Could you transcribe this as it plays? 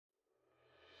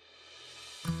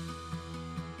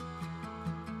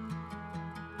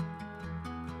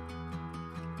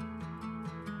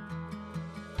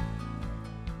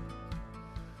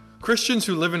Christians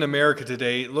who live in America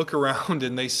today look around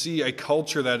and they see a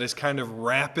culture that is kind of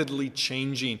rapidly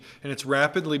changing, and it's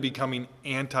rapidly becoming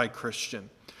anti-Christian.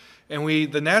 And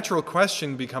the natural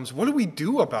question becomes, what do we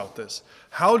do about this?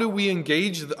 How do we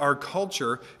engage our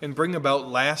culture and bring about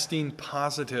lasting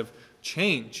positive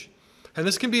change? And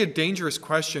this can be a dangerous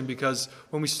question, because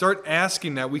when we start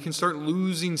asking that, we can start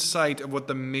losing sight of what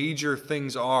the major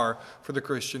things are for the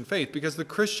Christian faith. Because the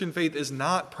Christian faith is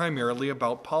not primarily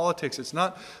about politics. It's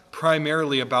not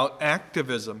primarily about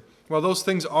activism. While those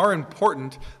things are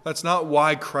important, that's not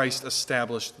why Christ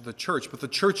established the church. But the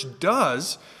church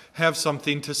does have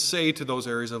something to say to those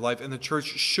areas of life, and the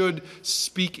church should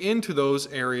speak into those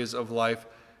areas of life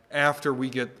after we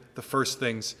get the first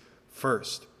things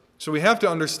first. So we have to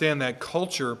understand that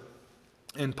culture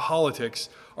and politics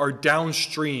are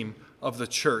downstream of the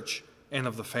church and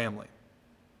of the family.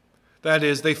 That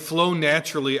is, they flow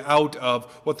naturally out of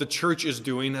what the church is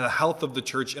doing, and the health of the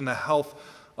church and the health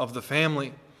of the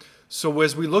family. So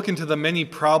as we look into the many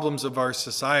problems of our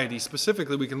society,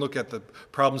 specifically we can look at the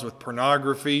problems with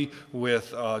pornography,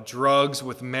 with drugs,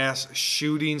 with mass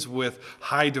shootings, with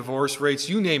high divorce rates,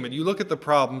 you name it. You look at the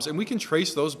problems, and we can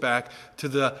trace those back to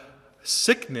the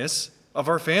sickness of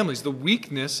our families, the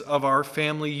weakness of our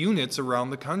family units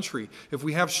around the country. If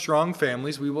we have strong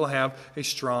families, we will have a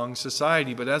strong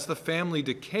society. But as the family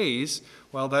decays,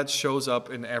 well, that shows up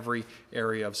in every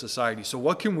area of society. So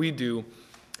what can we do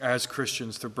as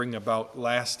Christians to bring about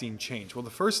lasting change? Well, the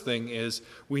first thing is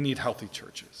we need healthy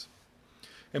churches.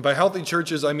 And by healthy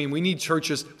churches, I mean we need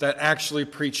churches that actually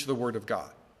preach the Word of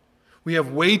God. We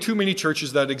have way too many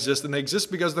churches that exist, and they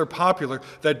exist because they're popular,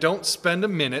 that don't spend a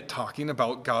minute talking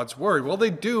about God's Word. Well,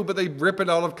 they do, but they rip it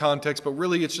out of context, but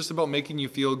really it's just about making you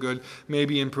feel good,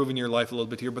 maybe improving your life a little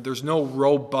bit here, but there's no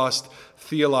robust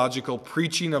theological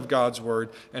preaching of God's Word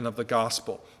and of the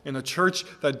gospel. And a church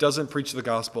that doesn't preach the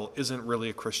gospel isn't really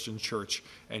a Christian church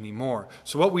anymore.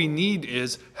 So what we need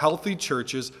is healthy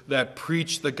churches that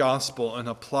preach the gospel and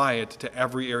apply it to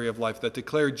every area of life, that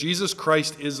declare Jesus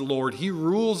Christ is Lord. He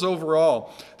rules over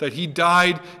all, that he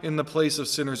died in the place of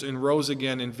sinners and rose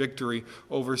again in victory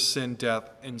over sin,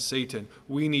 death, and Satan.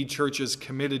 We need churches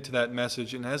committed to that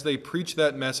message, and as they preach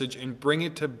that message and bring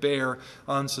it to bear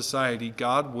on society,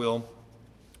 God will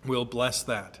bless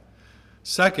that.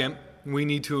 Second, we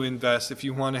need to invest. If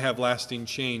you want to have lasting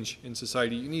change in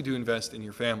society, you need to invest in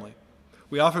your family.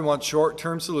 We often want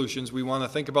short-term solutions. We want to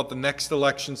think about the next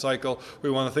election cycle. We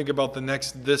want to think about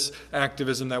this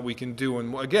activism that we can do.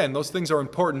 And again, those things are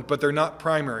important, but they're not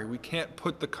primary. We can't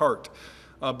put the cart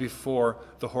before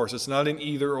the horse. It's not an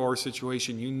either-or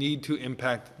situation. You need to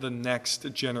impact the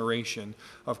next generation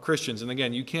of Christians. And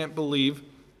again, you can't believe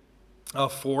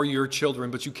for your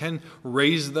children, but you can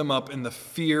raise them up in the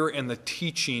fear and the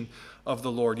teaching of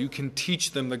the Lord. You can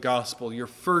teach them the gospel. Your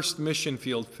first mission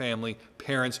field family,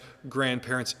 parents,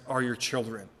 grandparents, are your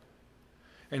children.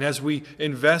 And as we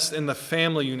invest in the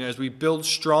family unit, as we build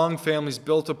strong families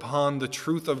built upon the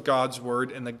truth of God's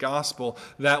word and the gospel,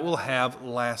 that will have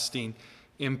lasting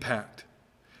impact.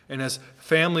 And as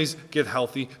families get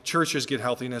healthy, churches get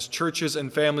healthy. And as churches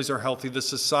and families are healthy, the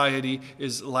society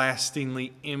is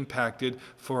lastingly impacted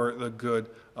for the good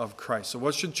of Christ. So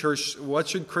what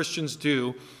should Christians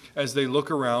do as they look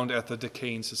around at the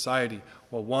decaying society?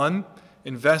 Well, one,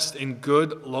 invest in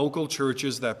good local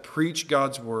churches that preach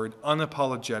God's word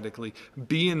unapologetically.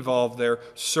 Be involved there,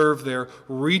 serve there,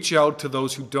 reach out to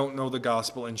those who don't know the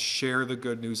gospel and share the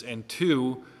good news. And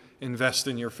two, invest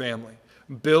in your family.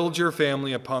 Build your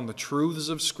family upon the truths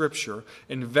of Scripture.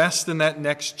 Invest in that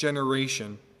next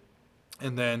generation,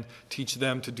 and then teach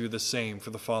them to do the same for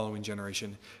the following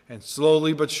generation. And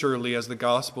slowly but surely, as the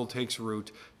gospel takes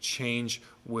root, change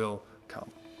will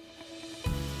come.